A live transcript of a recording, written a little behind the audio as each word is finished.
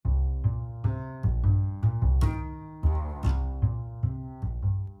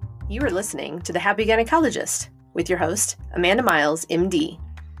You are listening to The Happy Gynecologist with your host, Amanda Miles, MD.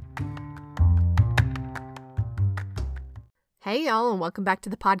 Hey, y'all, and welcome back to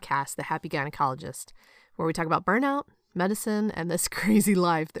the podcast, The Happy Gynecologist, where we talk about burnout, medicine, and this crazy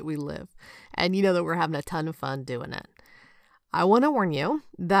life that we live. And you know that we're having a ton of fun doing it. I want to warn you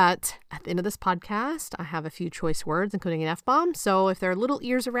that at the end of this podcast, I have a few choice words, including an F-bomb. So if there are little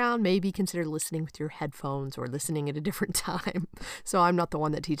ears around, maybe consider listening with your headphones or listening at a different time. So I'm not the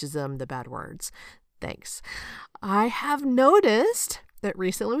one that teaches them the bad words. Thanks. I have noticed that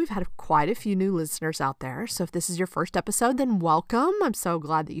recently we've had quite a few new listeners out there. So if this is your first episode, then welcome. I'm so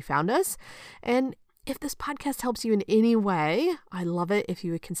glad that you found us. And if this podcast helps you in any way, I love it if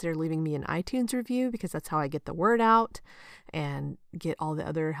you would consider leaving me an iTunes review, because that's how I get the word out and get all the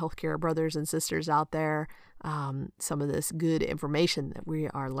other healthcare brothers and sisters out there some of this good information that we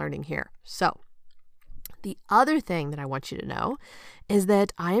are learning here. So the other thing that I want you to know is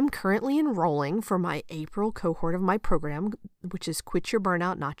that I am currently enrolling for my April cohort of my program, which is Quit Your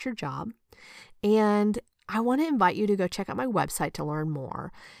Burnout, Not Your Job. And I want to invite you to go check out my website to learn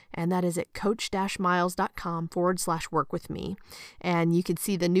more. And that is at coach-miles.com/work with me. And you can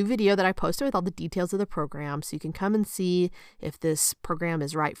see the new video that I posted with all the details of the program. So you can come and see if this program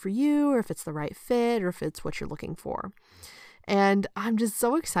is right for you, or if it's the right fit, or if it's what you're looking for. And I'm just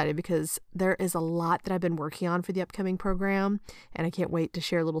so excited because there is a lot that I've been working on for the upcoming program, and I can't wait to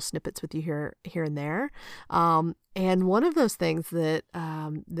share little snippets with you here and there. And one of those things that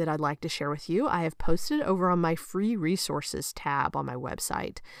I'd like to share with you, I have posted over on my free resources tab on my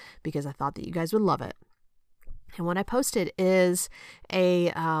website because I thought that you guys would love it. And what I posted is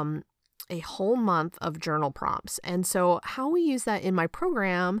a whole month of journal prompts. And so how we use that in my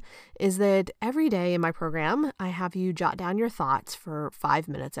program is that every day in my program, I have you jot down your thoughts for 5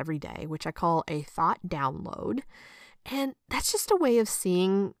 minutes every day, which I call a thought download. And that's just a way of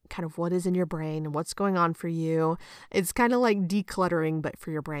seeing kind of what is in your brain and what's going on for you. It's kind of like decluttering, but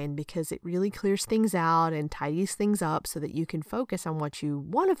for your brain, because it really clears things out and tidies things up so that you can focus on what you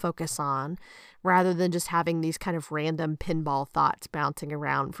want to focus on, rather than just having these kind of random pinball thoughts bouncing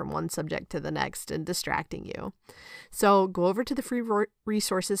around from one subject to the next and distracting you. So go over to the free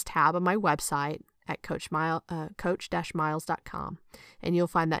resources tab on my website at coach-miles.com, and you'll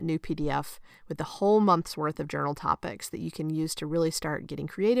find that new PDF with the whole month's worth of journal topics that you can use to really start getting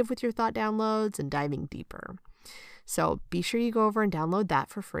creative with your thought downloads and diving deeper. So be sure you go over and download that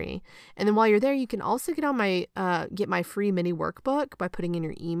for free. And then while you're there, you can also get on my get my free mini workbook by putting in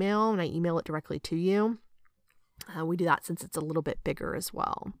your email, and I email it directly to you. We do that since it's a little bit bigger as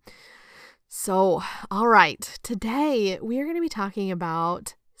well. So, all right, today we are going to be talking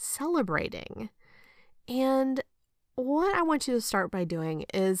about celebrating. And what I want you to start by doing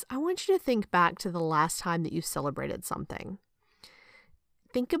is I want you to think back to the last time that you celebrated something.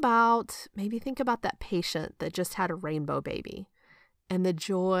 Think about that patient that just had a rainbow baby, and the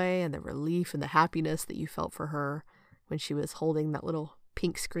joy and the relief and the happiness that you felt for her when she was holding that little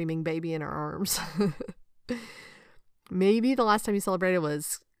pink screaming baby in her arms. Maybe the last time you celebrated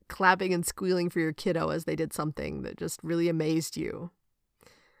was clapping and squealing for your kiddo as they did something that just really amazed you.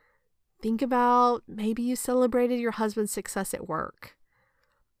 Think about maybe you celebrated your husband's success at work.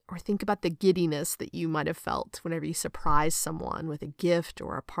 Or think about the giddiness that you might have felt whenever you surprised someone with a gift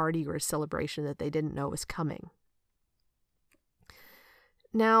or a party or a celebration that they didn't know was coming.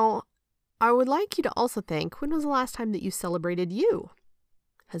 Now, I would like you to also think, when was the last time that you celebrated you?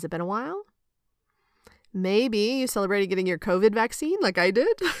 Has it been a while? Maybe you celebrated getting your COVID vaccine like I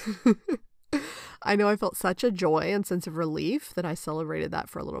did. I know I felt such a joy and sense of relief that I celebrated that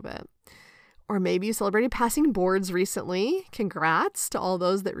for a little bit. Or maybe you celebrated passing boards recently. Congrats to all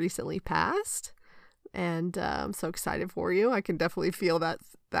those that recently passed. And I'm so excited for you. I can definitely feel that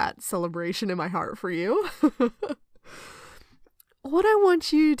celebration in my heart for you. What I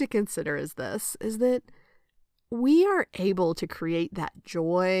want you to consider is that we are able to create that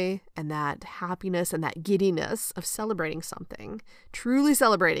joy and that happiness and that giddiness of celebrating something, truly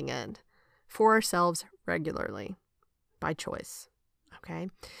celebrating it, for ourselves regularly by choice. Okay.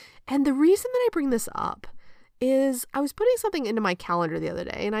 And the reason that I bring this up is I was putting something into my calendar the other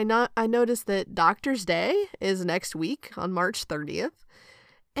day, and I noticed that Doctor's Day is next week on March 30th.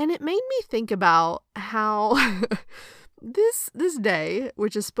 And it made me think about how this day,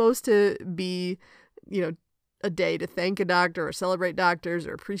 which is supposed to be, a day to thank a doctor or celebrate doctors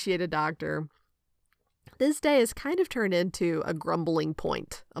or appreciate a doctor, this day has kind of turned into a grumbling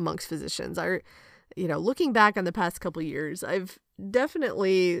point amongst physicians. Looking back on the past couple of years, I've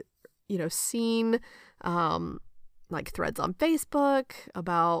definitely, seen like threads on Facebook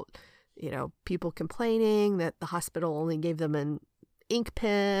about, people complaining that the hospital only gave them an ink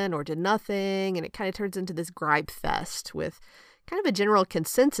pen or did nothing, and it kind of turns into this gripe fest with kind of a general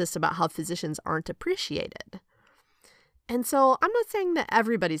consensus about how physicians aren't appreciated. And so I'm not saying that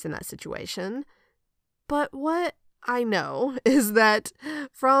everybody's in that situation, but what I know is that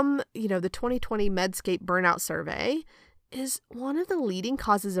from, the 2020 Medscape burnout survey is one of the leading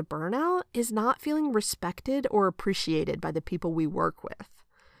causes of burnout is not feeling respected or appreciated by the people we work with.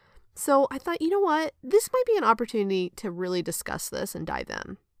 So I thought, you know what, this might be an opportunity to really discuss this and dive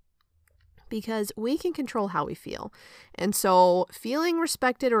in, because we can control how we feel. And so feeling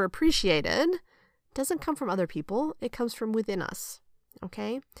respected or appreciated doesn't come from other people. It comes from within us.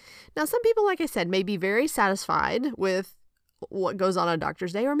 Okay. Now, some people, like I said, may be very satisfied with what goes on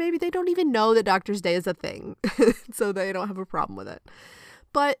Doctor's Day, or maybe they don't even know that Doctor's Day is a thing, so they don't have a problem with it.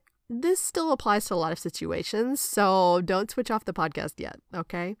 But this still applies to a lot of situations, so don't switch off the podcast yet,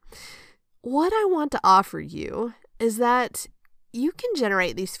 okay? What I want to offer you is that you can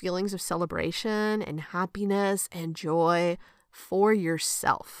generate these feelings of celebration and happiness and joy for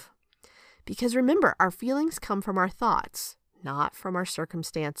yourself. Because remember, our feelings come from our thoughts, not from our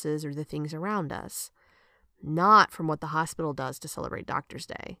circumstances or the things around us, not from what the hospital does to celebrate Doctor's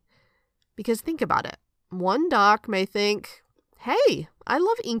Day. Because think about it. One doc may think, hey, I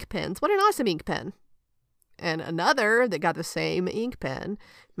love ink pens. What an awesome ink pen. And another that got the same ink pen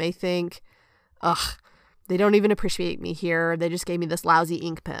may think, ugh, they don't even appreciate me here. They just gave me this lousy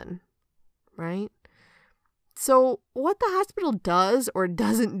ink pen, right? So what the hospital does or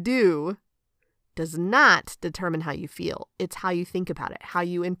doesn't do does not determine how you feel. It's how you think about it, how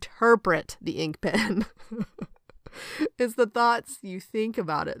you interpret the ink pen. It's the thoughts you think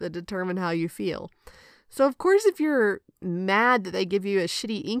about it that determine how you feel. So, of course, if you're mad that they give you a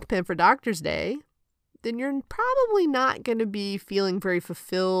shitty ink pen for Doctor's Day, then you're probably not going to be feeling very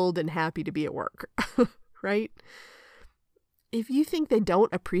fulfilled and happy to be at work, right? If you think they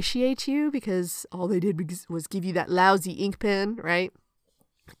don't appreciate you because all they did was give you that lousy ink pen, right?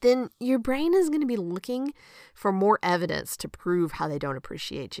 Then your brain is going to be looking for more evidence to prove how they don't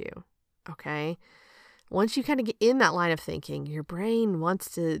appreciate you, okay? Once you kind of get in that line of thinking, your brain wants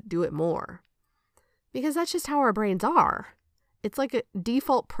to do it more, because that's just how our brains are. It's like a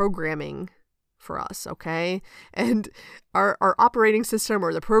default programming for us, okay? And our operating system,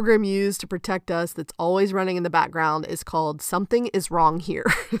 or the program used to protect us that's always running in the background, is called "something is wrong here."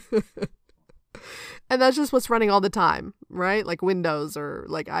 And that's just what's running all the time, right? Like Windows or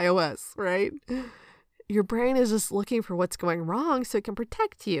like iOS, right? Your brain is just looking for what's going wrong so it can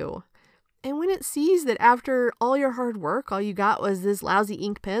protect you. And when it sees that after all your hard work, all you got was this lousy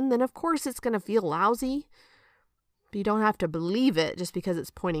ink pen, then of course it's going to feel lousy. But you don't have to believe it just because it's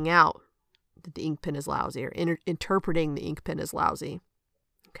pointing out that the ink pen is lousy, or interpreting the ink pen as lousy.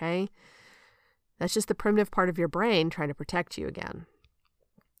 Okay? That's just the primitive part of your brain trying to protect you again.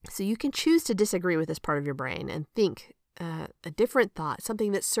 So you can choose to disagree with this part of your brain and think a different thought,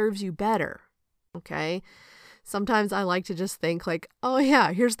 something that serves you better. Okay? Sometimes I like to just think like, oh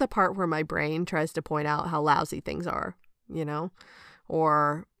yeah, here's the part where my brain tries to point out how lousy things are,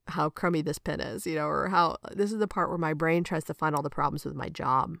 or how crummy this pen is, or how this is the part where my brain tries to find all the problems with my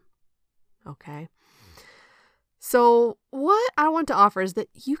job. Okay. So what I want to offer is that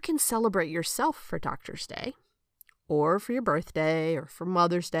you can celebrate yourself for Doctor's Day, or for your birthday, or for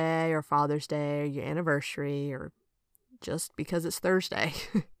Mother's Day, or Father's Day, or your anniversary, or just because it's Thursday.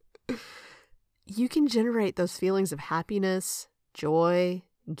 You can generate those feelings of happiness, joy,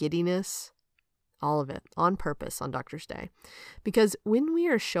 giddiness, all of it on purpose on Doctor's Day. Because when we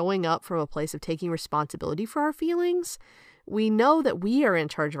are showing up from a place of taking responsibility for our feelings, we know that we are in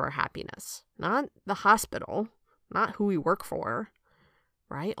charge of our happiness, not the hospital, not who we work for,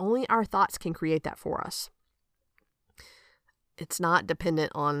 right? Only our thoughts can create that for us. It's not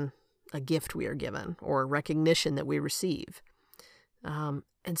dependent on a gift we are given or recognition that we receive. And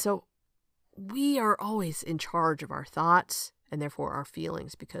so we are always in charge of our thoughts and therefore our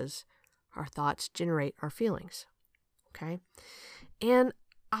feelings, because our thoughts generate our feelings. Okay? And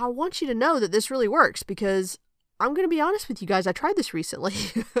I want you to know that this really works, because I'm going to be honest with you guys. I tried this recently.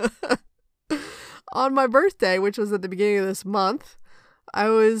 On my birthday, which was at the beginning of this month, I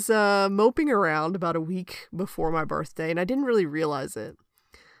was moping around about a week before my birthday, and I didn't really realize it.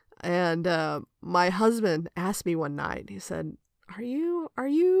 And my husband asked me one night, he said, Are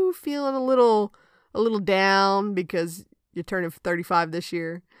you feeling a little down because you're turning 35 this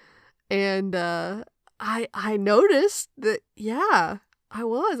year? And I noticed that, yeah, I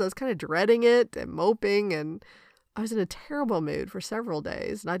was kind of dreading it and moping, and I was in a terrible mood for several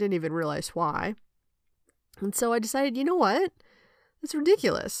days, and I didn't even realize why. And so I decided, you know what? It's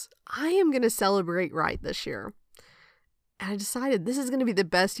ridiculous. I am going to celebrate right this year. And I decided this is going to be the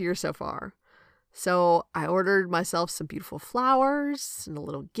best year so far. So I ordered myself some beautiful flowers and a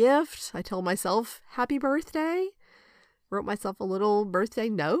little gift. I told myself, happy birthday. Wrote myself a little birthday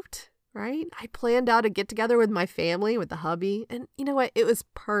note, right? I planned out a get together with my family, with the hubby. And you know what? It was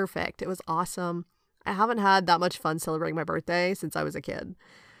perfect. It was awesome. I haven't had that much fun celebrating my birthday since I was a kid.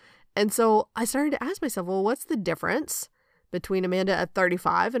 And so I started to ask myself, well, what's the difference between Amanda at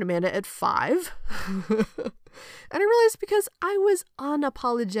 35 and Amanda at 5? And I realized because I was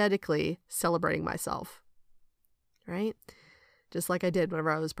unapologetically celebrating myself, right? Just like I did whenever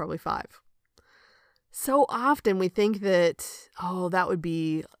I was probably 5. So often we think that, oh, that would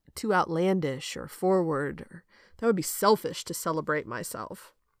be too outlandish or forward, or that would be selfish to celebrate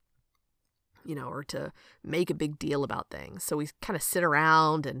myself, or to make a big deal about things. So we kind of sit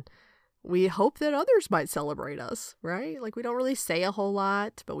around and we hope that others might celebrate us, right? Like we don't really say a whole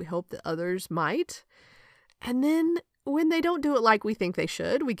lot, but we hope that others might. And then when they don't do it like we think they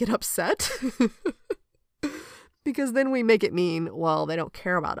should, we get upset because then we make it mean, well, they don't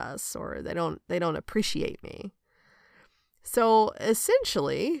care about us or they don't appreciate me. So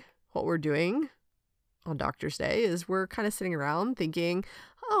essentially what we're doing on Doctor's Day is we're kind of sitting around thinking,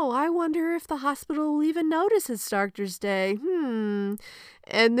 oh, I wonder if the hospital will even notice it's Doctor's Day.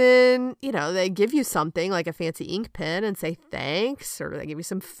 And then, they give you something like a fancy ink pen and say thanks, or they give you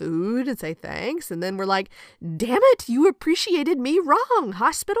some food and say thanks. And then we're like, damn it, you appreciated me wrong,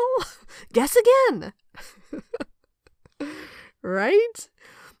 hospital. Guess again. Right?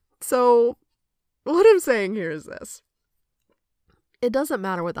 So what I'm saying here is this. It doesn't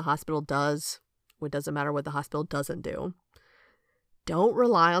matter what the hospital does. It doesn't matter what the hospital doesn't do. Don't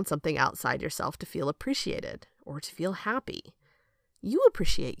rely on something outside yourself to feel appreciated or to feel happy. You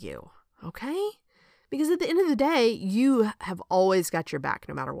appreciate you, okay? Because at the end of the day, you have always got your back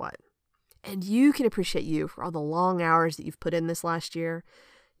no matter what. And you can appreciate you for all the long hours that you've put in this last year.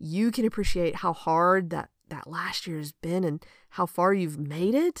 You can appreciate how hard that last year has been and how far you've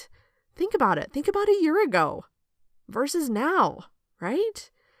made it. Think about it. Think about a year ago versus now,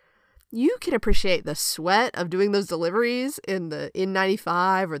 right? You can appreciate the sweat of doing those deliveries in the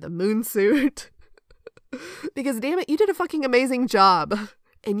N95 or the moon suit. Because damn it, you did a fucking amazing job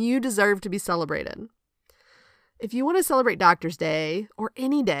and you deserve to be celebrated. If you want to celebrate Doctor's Day or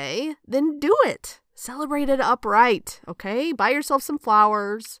any day, then do it. Celebrate it upright, okay? Buy yourself some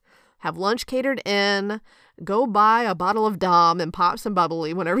flowers, have lunch catered in, go buy a bottle of Dom and pop some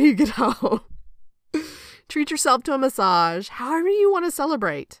bubbly whenever you get home. Treat yourself to a massage, however you want to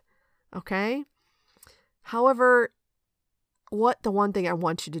celebrate. Okay? However, the one thing I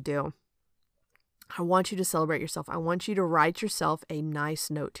want you to do, I want you to celebrate yourself. I want you to write yourself a nice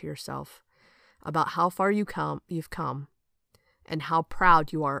note to yourself about how far you've come and how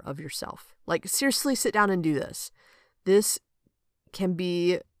proud you are of yourself. Like, seriously, sit down and do this. This can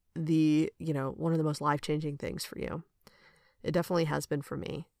be one of the most life-changing things for you. It definitely has been for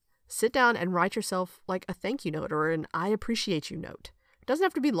me. Sit down and write yourself like a thank you note or an I appreciate you note. It doesn't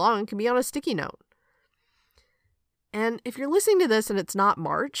have to be long. It can be on a sticky note. And if you're listening to this and it's not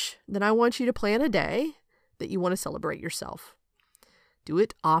March, then I want you to plan a day that you want to celebrate yourself. Do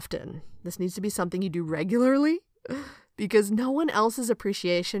it often. This needs to be something you do regularly because no one else's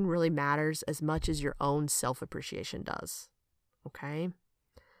appreciation really matters as much as your own self-appreciation does. Okay?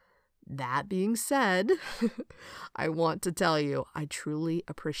 That being said, I want to tell you, I truly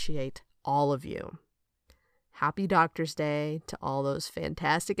appreciate all of you. Happy Doctor's Day to all those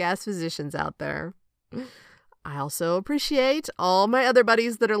fantastic ass physicians out there. I also appreciate all my other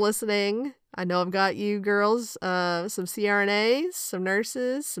buddies that are listening. I know I've got you girls, some CRNAs, some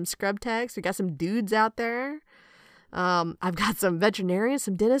nurses, some scrub techs. We got some dudes out there. I've got some veterinarians,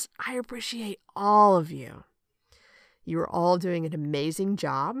 some dentists. I appreciate all of you. You are all doing an amazing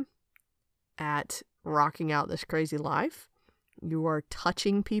job at rocking out this crazy life. You are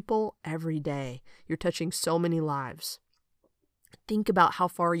touching people every day. You're touching so many lives. Think about how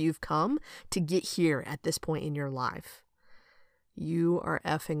far you've come to get here at this point in your life. You are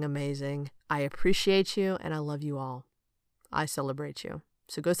effing amazing. I appreciate you and I love you all. I celebrate you.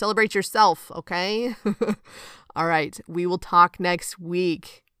 So go celebrate yourself, okay? All right. We will talk next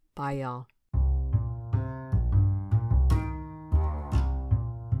week. Bye, y'all.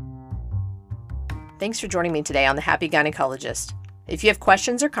 Thanks for joining me today on The Happy Gynecologist. If you have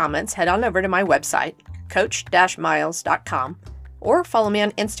questions or comments, head on over to my website, coach-miles.com, or follow me on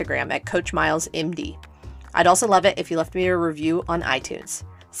Instagram at CoachMilesMD. I'd also love it if you left me a review on iTunes.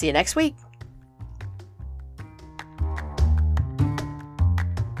 See you next week.